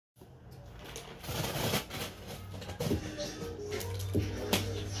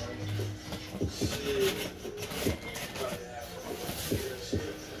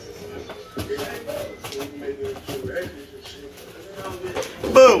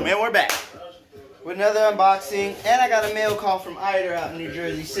Boom, and we're back with another unboxing, and I got a mail call from Ida out in New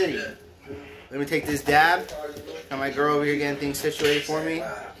Jersey City. Let me take this dab. Got my girl over here getting things situated for me.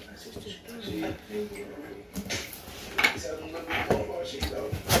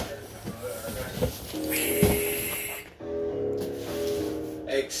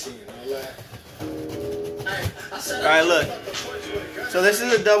 Alright, look. So this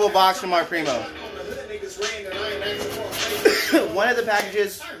is a double box from our Primo. One of the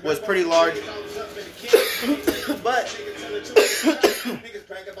packages was pretty large, but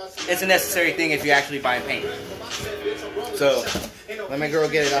it's a necessary thing if you're actually buying paint. So let my girl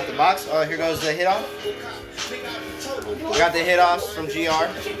get it out the box. Oh, here goes the hit off. We got the hit offs from GR.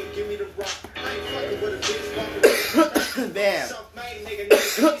 Bam.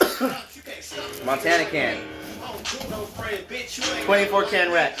 Montana can. 24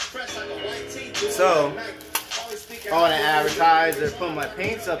 can rack. So if I want to advertise or put my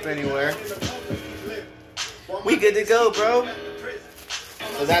paints up anywhere, we good to go, bro.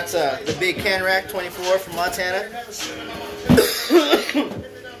 So that's the big can rack 24 from Montana.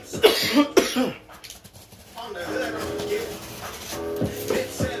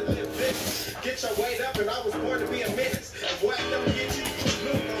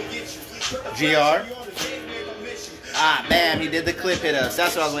 GR. Ah, bam, he did the clip hit ups.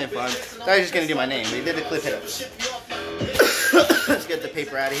 That's what I was waiting for. I thought he was just going to do my name, but he did the clip hit ups. Let's get the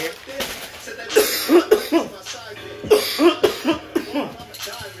paper out of here.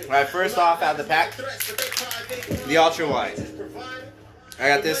 Alright, first off out of the pack, the ultra wide. I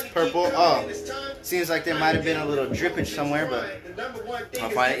got this purple. Oh, seems like there might have been a little drippage somewhere, but I'll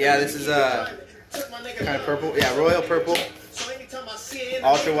find it. Yeah, this is kind of purple. Yeah, royal purple.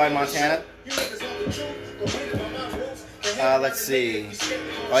 Ultra wide Montana. Let's see.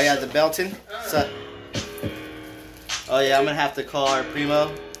 Oh yeah, the Belton. Oh yeah, I'm gonna have to call our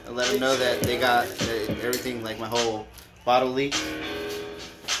Primo and let them know that they got everything, like my whole bottle leaked.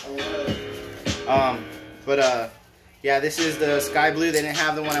 Yeah, this is the sky blue. They didn't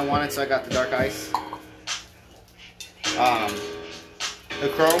have the one I wanted, so I got the dark ice. The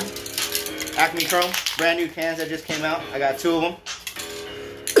chrome, Acme chrome, brand new cans that just came out. I got 2 of them.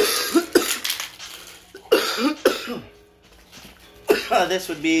 This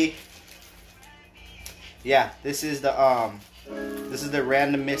would be, yeah, this is the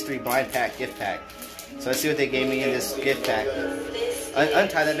random mystery blind pack gift pack. So let's see what they gave me in this gift pack.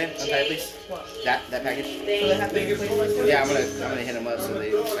 Untie that, man. Untie it, please. That package. Yeah, I'm gonna hit them up so I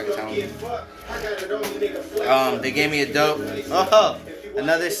can tell them. They gave me a dope. Oh,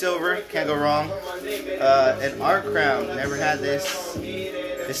 another silver. Can't go wrong. An art crown. Never had this.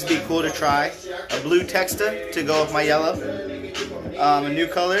 This would be cool to try. A blue texta to go with my yellow. A new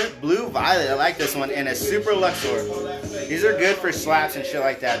color, blue violet. I like this one, and a super Luxor. These are good for slaps and shit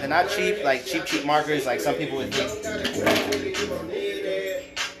like that. They're not cheap, like cheap markers, like some people would think.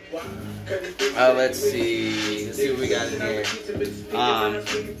 Let's see what we got in here.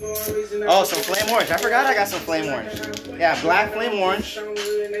 Oh, some flame orange. I forgot I got some flame orange. Yeah, black flame orange.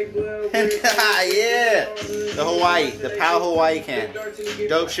 Yeah, the Hawaii, the PAL Hawaii can.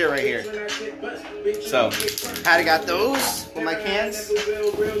 Dope shit right here. So, had to got those with my cans.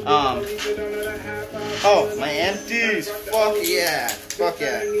 Oh, my empties. Fuck yeah. Fuck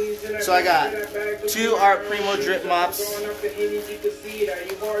yeah. So I got 2 Art Primo drip mops.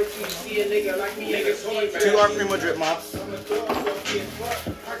 2 Art Primo drip mops.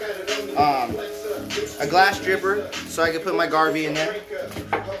 A glass dripper so I can put my Garvey in there.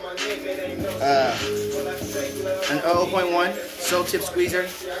 An 0.1 soap tip squeezer.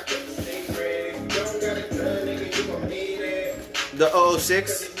 The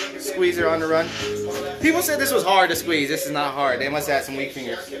 006 squeezer on the run. People said this was hard to squeeze. This is not hard. They must have had some weak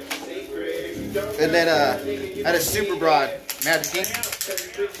fingers. And then I had a super broad Magic Ink.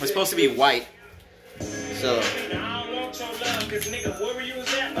 It's supposed to be white. So.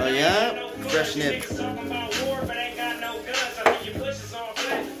 Oh yeah, fresh nib.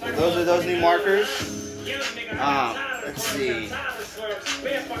 Those are those new markers. Let's see.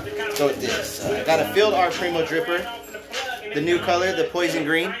 Go with this. I got a Field Art Primo dripper. The new color, the poison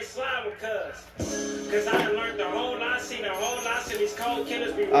green.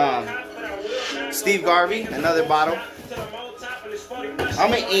 Steve Garvey, another bottle.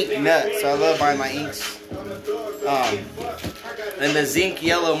 I'm an ink nut, so I love buying my inks. And the zinc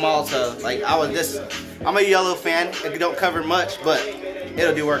yellow Malta. Like I'm a yellow fan. It don't cover much, but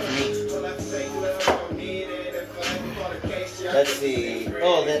it'll do work for me. Let's see.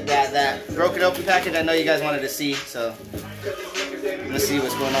 Oh, that broken open package. I know you guys wanted to see, so let's see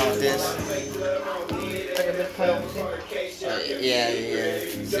what's going on with this. Yeah.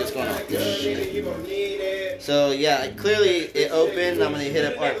 See what's going on with this shit. So yeah, clearly it opened. I'm gonna hit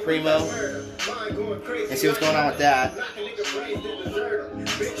up Art Primo and see what's going on with that.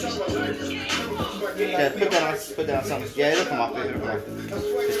 Yeah, put that on something. Yeah, it'll come off. It'll come off.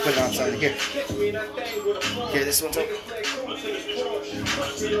 Just put it on something here. Here, this one's open.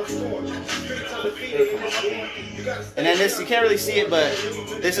 And then this, you can't really see it, but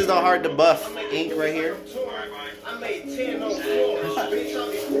this is the hard to buff ink right here.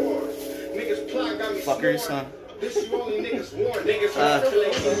 Fuckers, huh?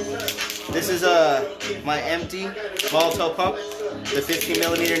 This is my empty volatile pump, the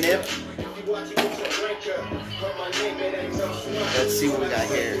 15mm nib. Let's see what we got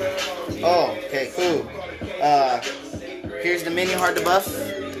here. Oh, okay, cool. Here's the mini hard to buff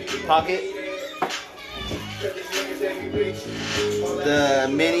pocket. The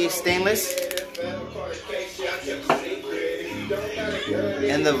mini stainless.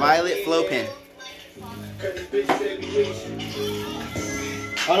 And the violet flow pin.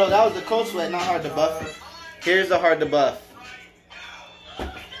 Oh no, that was the cold sweat, not hard to buff. Here's the hard to buff.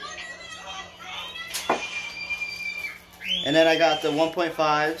 And then I got the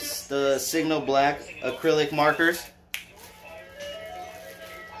 1.5s, the Signal Black acrylic markers.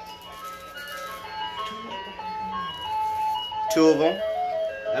 Two of them.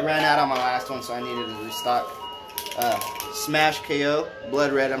 I ran out on my last one, so I needed to restock. Smash KO,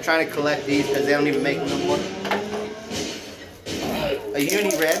 Blood Red. I'm trying to collect these because they don't even make them no more. A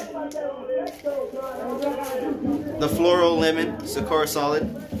Uni Red. The Floral Lemon, Sakura Solid.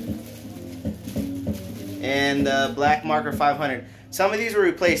 And Black Marker 500. Some of these were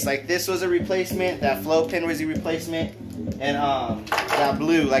replaced. Like this was a replacement. That flow pin was a replacement. And that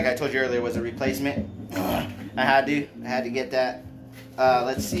blue, like I told you earlier, was a replacement. I had to get that.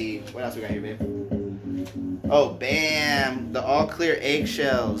 Let's see. What else we got here, babe? Oh, bam! The all clear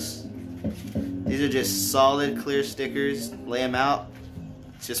eggshells. These are just solid clear stickers. Lay them out.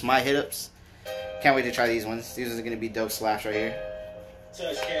 It's just my hit-ups. Can't wait to try these ones. These are going to be dope slash right here.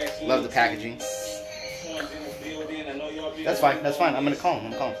 Love the packaging. That's fine. That's fine. I'm going to call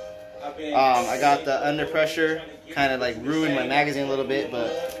him. I got the Under Pressure. Kind of like ruined my magazine a little bit,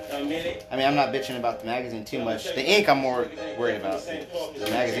 but I mean, I'm not bitching about the magazine too much. The ink I'm more worried about. The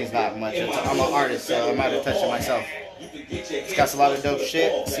magazine's not much. I'm an artist, so I might have touched it myself. It's got a lot of dope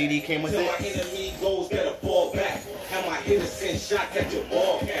shit. CD came with it.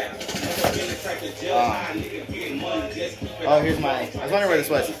 Oh, here's my. I was wondering where this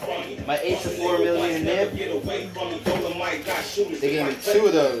was. My 8-4mm nib. They gave me 2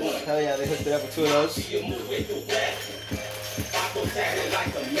 of those. Hell yeah, they hooked it up with 2 of those.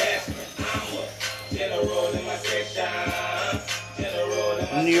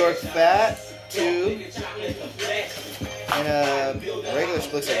 New York Fat, 2. And a regular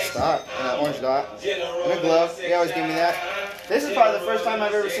looks like stock. And an orange dot. And a glove. They always give me that. This is probably the first time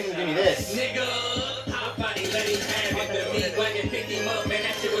I've ever seen them give me this.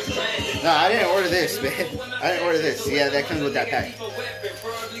 No, I didn't order this, man. I didn't order this. Yeah, that comes with that pack.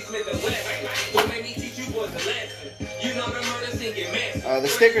 The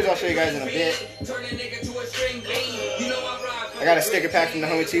stickers I'll show you guys in a bit. I got a sticker pack from the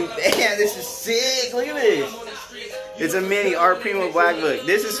homie too. Damn, this is sick. Look at this. It's a mini Art Primo Black Book.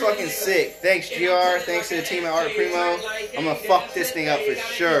 This is fucking sick. Thanks, GR. Thanks to the team at Art Primo. I'm gonna fuck this thing up for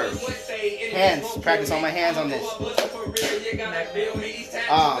sure. Hands. Practice on my hands on this.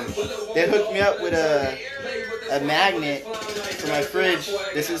 They hooked me up with a magnet for my fridge.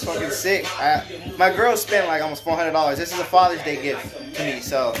 This is fucking sick. My girl spent like almost $400. This is a Father's Day gift to me,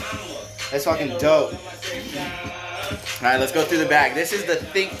 so that's fucking dope. Alright, let's go through the bag. This is the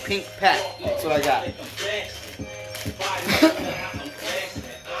Think Pink pack. That's what I got.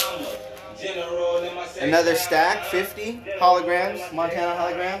 Another stack, 50 holograms, Montana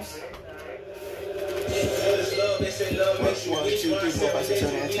holograms. 1, 2, 3, 4, 5, 6,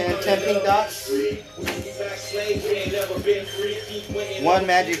 7, 8, 10 pink dots. 1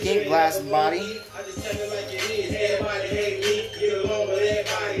 Magic Ink glass body.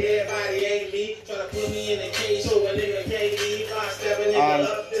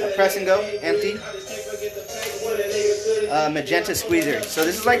 A press and go, empty. Magenta squeezer. So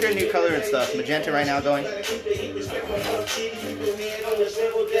this is like their new color and stuff. Magenta right now going.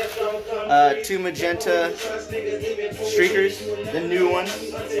 2 magenta streakers, the new one.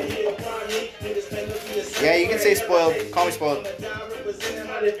 Yeah, you can say spoiled. Call me spoiled.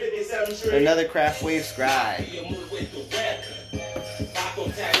 Another Craft Wave Scribe.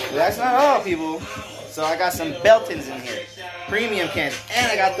 Well, that's not all, people. So I got some Beltons in here. Premium cans.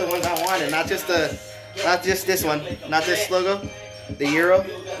 And I got the ones I wanted. Not just the Not just this one. Not this logo. The Euro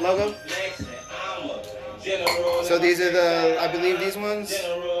logo. So these are the, I believe these ones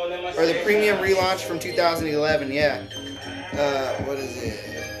are the premium relaunch from 2011. Yeah. What is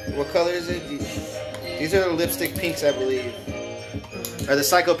it? What color is it? These are the lipstick pinks, I believe. Or the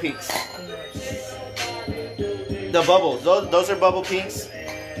Psycho Pinks. The bubble. Those are bubble pinks.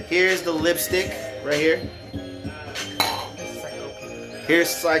 Here's the lipstick right here. Here's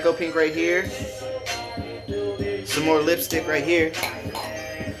Psycho Pink right here. Some more lipstick right here.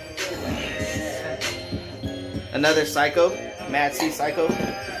 Another Psycho. Mad C Psycho.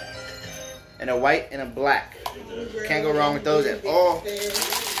 And a white and a black. Can't go wrong with those at all.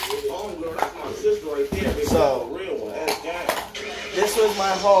 So, this was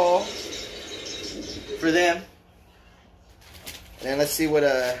my haul for them. And then let's see what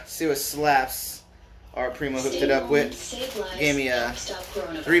slaps our Primo hooked it up with. Gave me a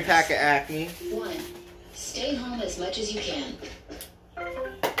 3-pack of Acme. 1. Stay home as much as you can.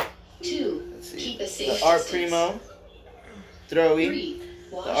 2. Keep a safe the Art Primo Throwy. 3.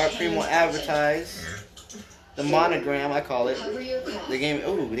 The Art Primo Advertise. The Monogram, I call it. They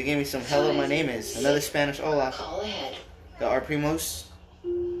gave me some Hello, my name is. Another Spanish hola. Call ahead. The Art Primos.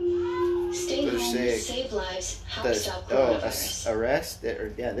 Stay home, save lives, help stop coronavirus. Arrest.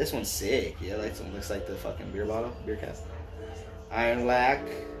 Yeah, this one's sick. Yeah, like it looks like the fucking beer cap. Iron Lack.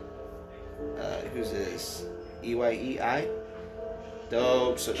 Who's this? EYEI.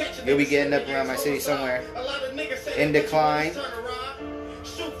 Dope. So you'll be getting up around my city somewhere. In Decline.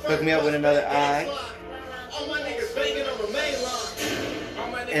 Hook me up with another eye.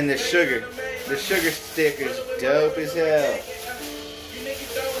 And the sugar. The sugar sticker's dope as hell.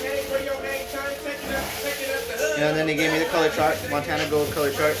 You know, and then they gave me the color chart, Montana Gold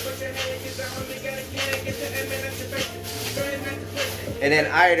color chart. And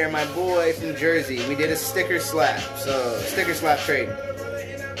then Ider, my boy from Jersey, we did a sticker slap. So, sticker slap trade.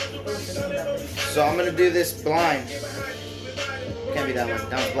 So I'm gonna do this blind. Can't be that one.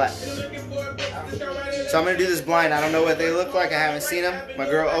 That one's black. So I'm gonna do this blind. I don't know what they look like. I haven't seen them. My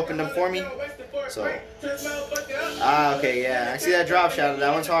girl opened them for me. So, okay, yeah. I see that drop shadow.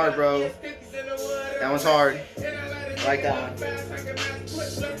 That one's hard, bro. That one's hard. I like that one.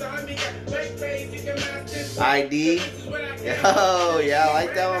 ID. Yo, yeah, I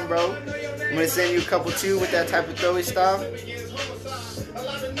like that one, bro. I'm gonna send you a couple too with that type of throwy style.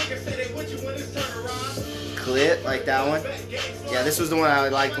 Clip, like that one. Yeah, this was the one I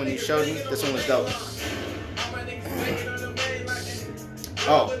liked when you showed me. This one was dope.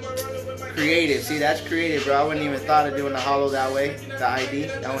 Oh, creative. See, that's creative, bro. I wouldn't even thought of doing the hollow that way. The ID.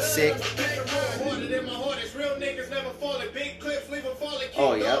 That one's sick.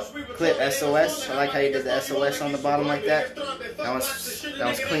 Oh, yep. Clip SOS. I like how you did the SOS on the bottom like that. That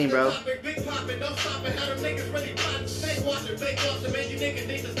one's clean, bro.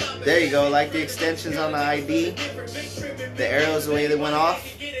 There you go. Like the extensions on the ID. The arrows, the way they went off.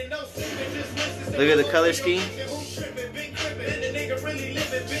 Look at the color scheme.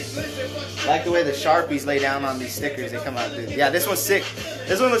 Like the way the Sharpies lay down on these stickers. They come out, dude. Yeah, this one's sick.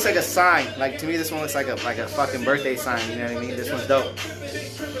 This one looks like a sign. Like, to me, this one looks like a fucking birthday sign. You know what I mean? This one's dope.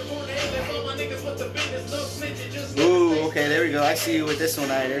 Ooh, okay, there we go. I see you with this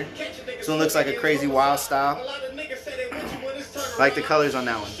one, Ider. This one looks like a crazy wild style. Like the colors on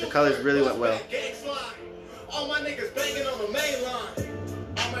that one. The colors really went well.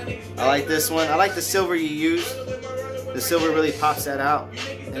 I like this one. I like the silver you used. The silver really pops that out.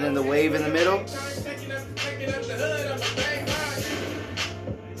 And then the wave in the middle.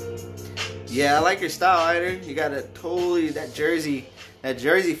 Yeah, I like your style, Ider. You got a totally, that Jersey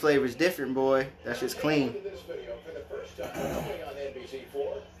flavor is different, boy. That's just clean.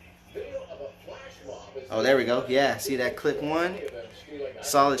 Oh, there we go. Yeah, see that clip one?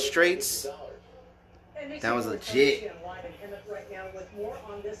 Solid straights. That was legit.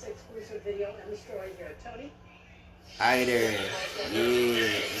 Ider. Yeah.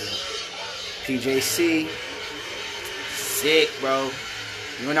 PJC. Sick, bro.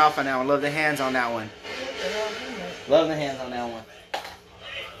 You went off on that one. Love the hands on that one. Love the hands on that one.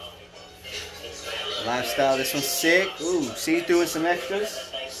 Lifestyle, this one's sick. Ooh, see-through with some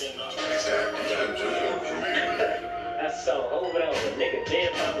extras.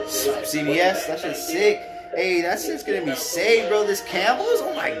 CBS, that shit's sick. Hey, that shit's gonna be saved, bro. This Campbell's,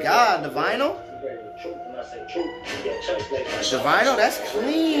 oh my god, the vinyl. The vinyl, that's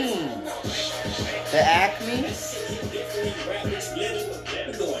clean. The Acme.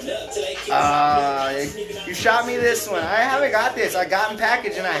 You shot me this one. I haven't got this. I got in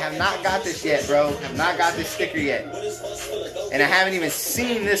package and I have not got this yet, bro. Have not got this sticker yet. And I haven't even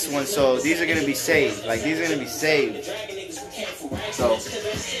seen this one, so these are gonna be saved. Like, these are gonna be saved. So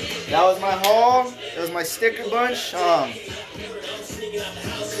that was my haul. That was my sticker bunch. I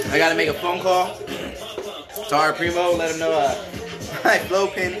gotta make a phone call to our primo, let him know my flow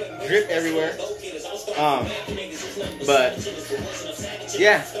pin drip everywhere. But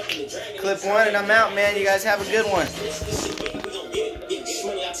yeah, clip one and I'm out, man. You guys have a good one.